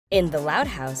In the Loud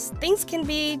House, things can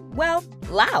be, well,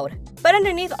 loud. But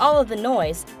underneath all of the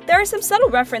noise, there are some subtle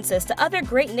references to other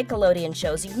great Nickelodeon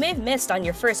shows you may have missed on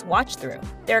your first watch-through.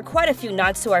 There are quite a few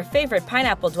nods to our favorite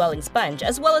pineapple-dwelling sponge,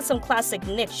 as well as some classic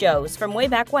Nick shows from way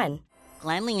back when.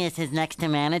 Cleanliness is next to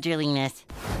managerliness.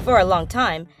 For a long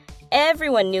time,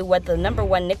 everyone knew what the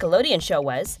 #1 Nickelodeon show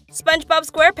was, Spongebob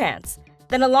Squarepants.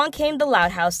 Then along came the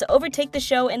Loud House to overtake the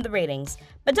show in the ratings.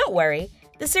 But don't worry,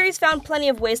 the series found plenty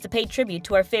of ways to pay tribute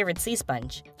to our favorite sea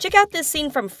sponge. Check out this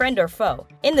scene from Friend or Foe.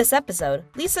 In this episode,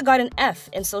 Lisa got an F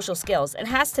in social skills and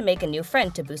has to make a new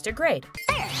friend to boost her grade.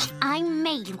 There, I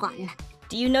made one.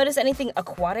 Do you notice anything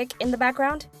aquatic in the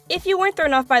background? If you weren't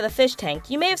thrown off by the fish tank,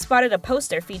 you may have spotted a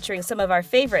poster featuring some of our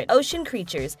favorite ocean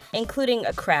creatures, including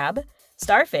a crab,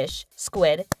 starfish,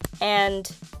 squid,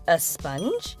 and a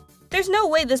sponge? There's no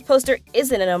way this poster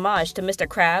isn't an homage to Mr.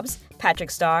 Krabs,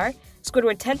 Patrick Star,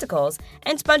 Squidward Tentacles,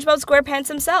 and Spongebob Squarepants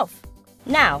himself.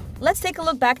 Now, let's take a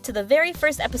look back to the very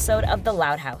first episode of The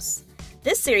Loud House.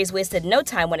 This series wasted no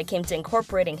time when it came to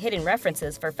incorporating hidden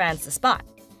references for fans to spot.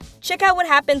 Check out what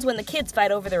happens when the kids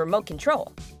fight over the remote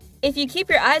control. If you keep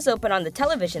your eyes open on the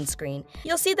television screen,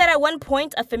 you'll see that at one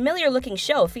point a familiar-looking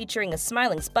show featuring a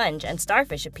smiling sponge and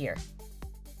starfish appear.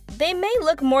 They may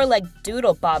look more like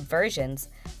Doodle Bob versions,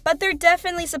 but they're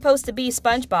definitely supposed to be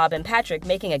SpongeBob and Patrick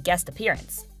making a guest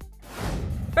appearance.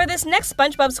 For this next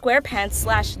SpongeBob SquarePants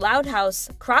 / Loud House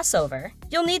crossover,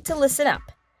 you'll need to listen up.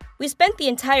 We spent the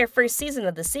entire first season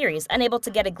of the series unable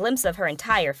to get a glimpse of her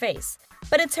entire face,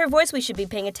 but it's her voice we should be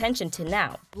paying attention to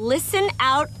now. Listen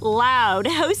Out Loud,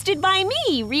 hosted by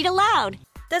me, Read Aloud.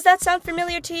 Does that sound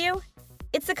familiar to you?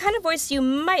 It's the kind of voice you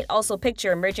might also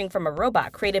picture emerging from a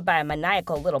robot created by a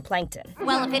maniacal little plankton.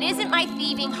 Well, if it isn't my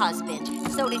thieving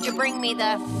husband, so did you bring me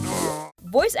the...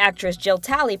 Voice actress Jill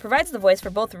Talley provides the voice for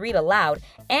both Read Aloud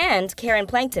and Karen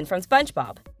Plankton from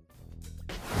SpongeBob.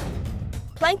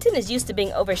 Plankton is used to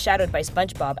being overshadowed by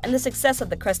SpongeBob and the success of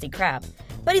the Krusty Krab,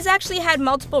 but he's actually had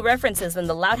multiple references in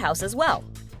the Loud House as well.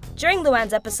 During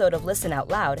Luann's episode of Listen Out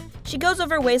Loud, she goes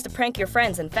over ways to prank your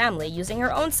friends and family using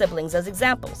her own siblings as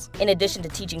examples. In addition to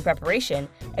teaching preparation,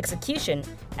 execution,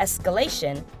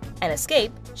 escalation, and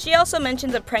escape, she also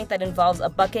mentions a prank that involves a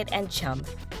bucket and Chum.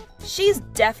 She's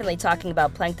definitely talking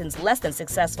about Plankton's less than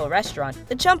successful restaurant,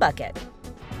 the Chum Bucket.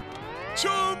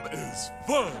 Chum is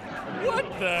fun! What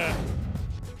the?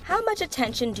 How much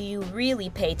attention do you really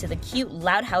pay to the cute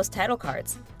Loud House title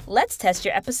cards? Let's test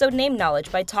your episode name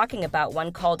knowledge by talking about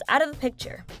one called Out of the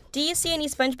Picture. Do you see any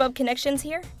SpongeBob connections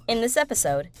here? In this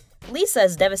episode, Lisa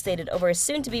is devastated over a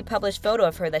soon-to-be published photo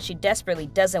of her that she desperately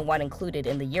doesn't want included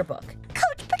in the yearbook.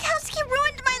 Coach Bukowski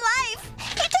ruined my life!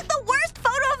 He took the worst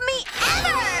photo of me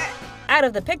ever! Out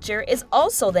of the Picture is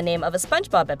also the name of a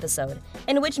SpongeBob episode,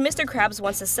 in which Mr. Krabs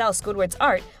wants to sell Squidward's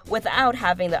art without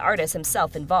having the artist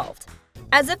himself involved.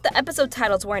 As if the episode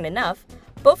titles weren't enough,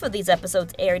 both of these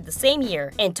episodes aired the same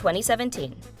year, in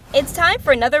 2017. It's time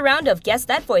for another round of Guess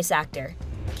That Voice Actor.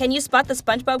 Can you spot the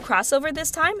SpongeBob crossover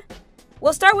this time?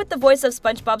 We'll start with the voice of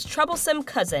SpongeBob's troublesome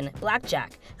cousin,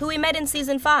 Blackjack, who we met in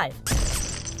Season 5.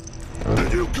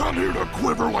 Did you come here to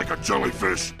quiver like a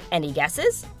jellyfish? Any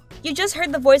guesses? You just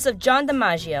heard the voice of John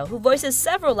DeMaggio, who voices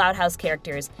several Loud House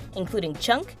characters, including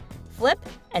Chunk, Flip,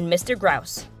 and Mr.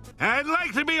 Grouse. I'd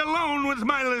like to be alone with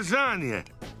my lasagna.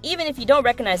 Even if you don't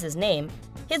recognize his name,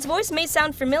 his voice may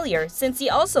sound familiar since he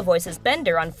also voices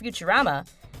Bender on Futurama,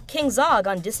 King Zog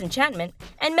on Disenchantment,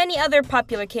 and many other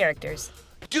popular characters.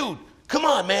 Dude, come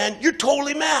on, man, you're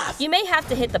totally math. You may have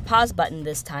to hit the pause button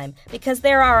this time because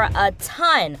there are a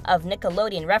ton of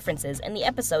Nickelodeon references in the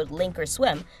episode Link or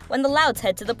Swim when the Louds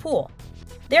head to the pool.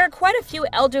 There are quite a few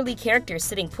elderly characters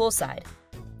sitting poolside.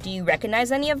 Do you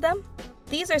recognize any of them?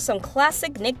 These are some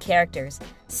classic Nick characters,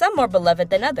 some more beloved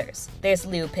than others. There's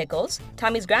Lou Pickles,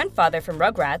 Tommy's grandfather from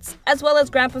Rugrats, as well as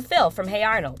Grandpa Phil from Hey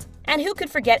Arnold. And who could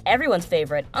forget everyone's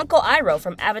favorite, Uncle Iroh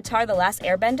from Avatar: The Last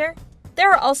Airbender? There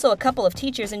are also a couple of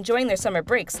teachers enjoying their summer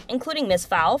breaks, including Miss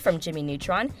Fowl from Jimmy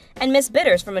Neutron and Miss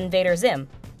Bitters from Invader Zim.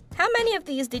 How many of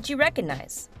these did you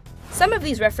recognize? Some of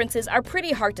these references are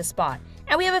pretty hard to spot,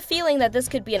 and we have a feeling that this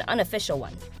could be an unofficial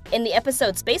one. In the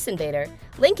episode Space Invader,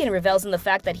 Lincoln revels in the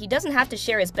fact that he doesn't have to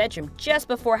share his bedroom just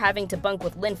before having to bunk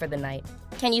with Lynn for the night.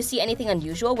 Can you see anything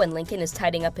unusual when Lincoln is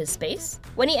tidying up his space?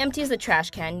 When he empties the trash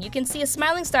can, you can see a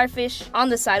smiling starfish on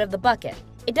the side of the bucket.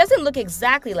 It doesn't look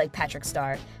exactly like Patrick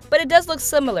Star, but it does look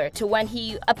similar to when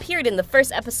he appeared in the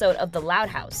first episode of The Loud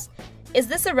House. Is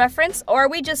this a reference, or are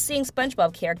we just seeing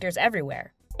SpongeBob characters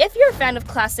everywhere? If you're a fan of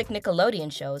classic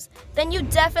Nickelodeon shows, then you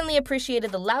definitely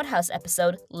appreciated the Loud House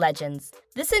episode, Legends.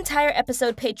 This entire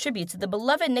episode paid tribute to the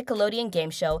beloved Nickelodeon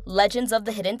game show, Legends of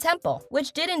the Hidden Temple,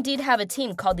 which did indeed have a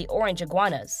team called the Orange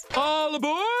Iguanas. All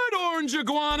aboard, Orange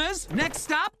Iguanas! Next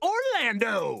stop,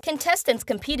 Orlando! Contestants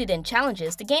competed in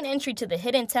challenges to gain entry to the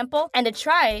Hidden Temple and to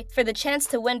try for the chance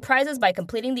to win prizes by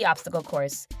completing the obstacle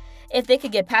course, if they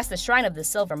could get past the shrine of the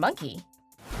Silver Monkey.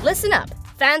 Listen up!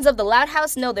 Fans of the Loud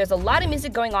House know there's a lot of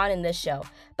music going on in this show,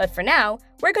 but for now,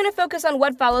 we're going to focus on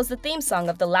what follows the theme song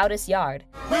of The Loudest Yard.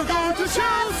 We're going to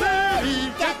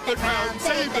Chelsea, get the crown,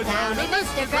 save the town, and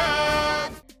Mr.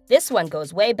 Crown. This one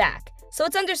goes way back, so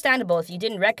it's understandable if you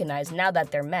didn't recognize Now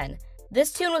That They're Men.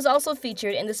 This tune was also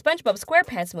featured in the Spongebob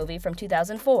Squarepants movie from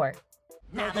 2004.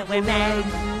 Now that we're men,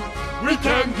 We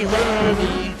can do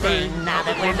anything now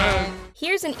that we're men.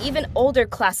 Here's an even older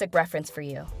classic reference for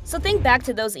you. So think back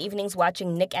to those evenings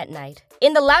watching Nick at Night.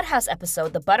 In the Loud House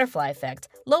episode, The Butterfly Effect,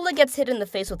 Lola gets hit in the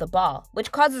face with a ball,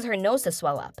 which causes her nose to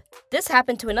swell up. This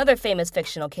happened to another famous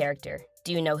fictional character.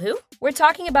 Do you know who? We're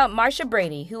talking about Marcia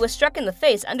Brady, who was struck in the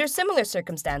face under similar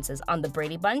circumstances on The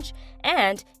Brady Bunch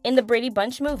and in the Brady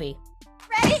Bunch movie.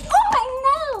 Ready? Oh,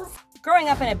 my nose! Growing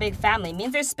up in a big family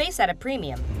means there's space at a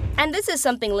premium. And this is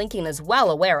something Lincoln is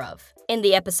well aware of. In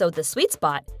the episode The Sweet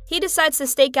Spot, he decides to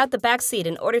stake out the back seat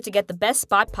in order to get the best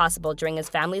spot possible during his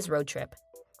family's road trip.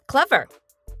 Clever.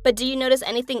 But do you notice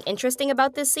anything interesting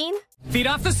about this scene? Feet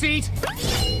off the seat!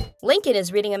 Lincoln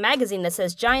is reading a magazine that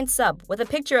says Giant Sub with a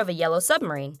picture of a yellow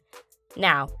submarine.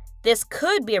 Now, this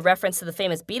could be a reference to the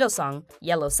famous Beatles song,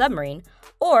 Yellow Submarine,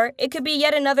 or it could be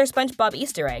yet another SpongeBob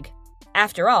Easter egg.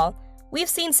 After all, we've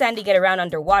seen Sandy get around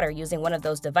underwater using one of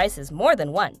those devices more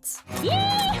than once.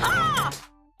 Yeehaw!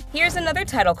 Here's another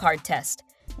title card test.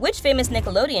 Which famous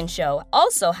Nickelodeon show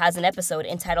also has an episode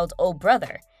entitled Oh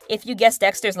Brother? If you guessed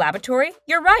Dexter's Laboratory,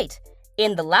 you're right.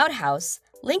 In The Loud House,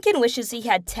 Lincoln wishes he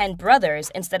had 10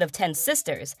 brothers instead of 10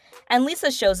 sisters, and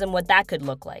Lisa shows him what that could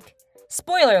look like.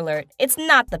 Spoiler alert, it's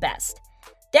not the best.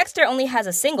 Dexter only has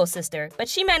a single sister, but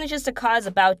she manages to cause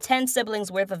about 10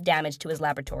 siblings worth of damage to his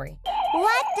laboratory.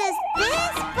 What does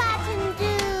this button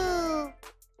do?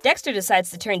 Dexter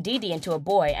decides to turn Dee Dee into a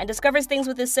boy and discovers things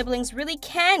with his siblings really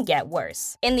can get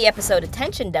worse. In the episode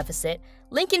Attention Deficit,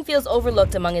 Lincoln feels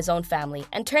overlooked among his own family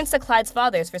and turns to Clyde's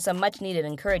fathers for some much-needed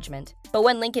encouragement. But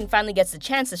when Lincoln finally gets the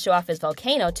chance to show off his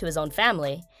volcano to his own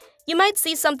family, you might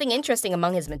see something interesting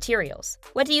among his materials.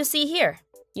 What do you see here?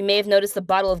 You may have noticed the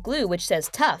bottle of glue which says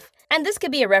Tough, and this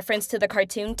could be a reference to the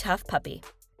cartoon Tough Puppy.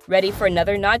 Ready for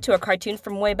another nod to a cartoon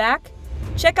from way back?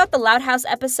 Check out the Loud House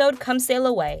episode Come Sail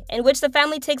Away, in which the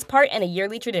family takes part in a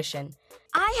yearly tradition.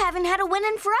 I haven't had a win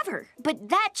in forever, but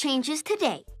that changes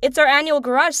today. It's our annual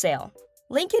garage sale.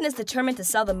 Lincoln is determined to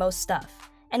sell the most stuff,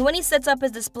 and when he sets up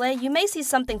his display, you may see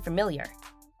something familiar.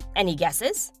 Any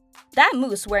guesses? That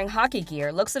moose wearing hockey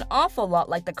gear looks an awful lot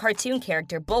like the cartoon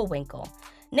character Bullwinkle.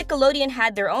 Nickelodeon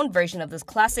had their own version of this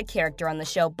classic character on the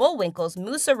show Bullwinkle's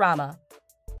Moose-a-Rama.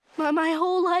 My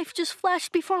whole life just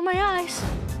flashed before my eyes.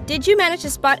 Did you manage to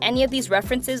spot any of these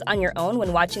references on your own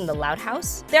when watching The Loud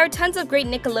House? There are tons of great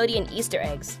Nickelodeon Easter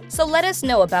eggs, so let us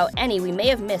know about any we may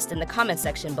have missed in the comment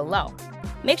section below.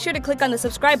 Make sure to click on the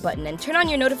subscribe button and turn on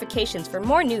your notifications for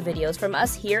more new videos from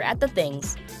us here at The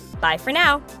Things. Bye for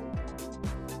now!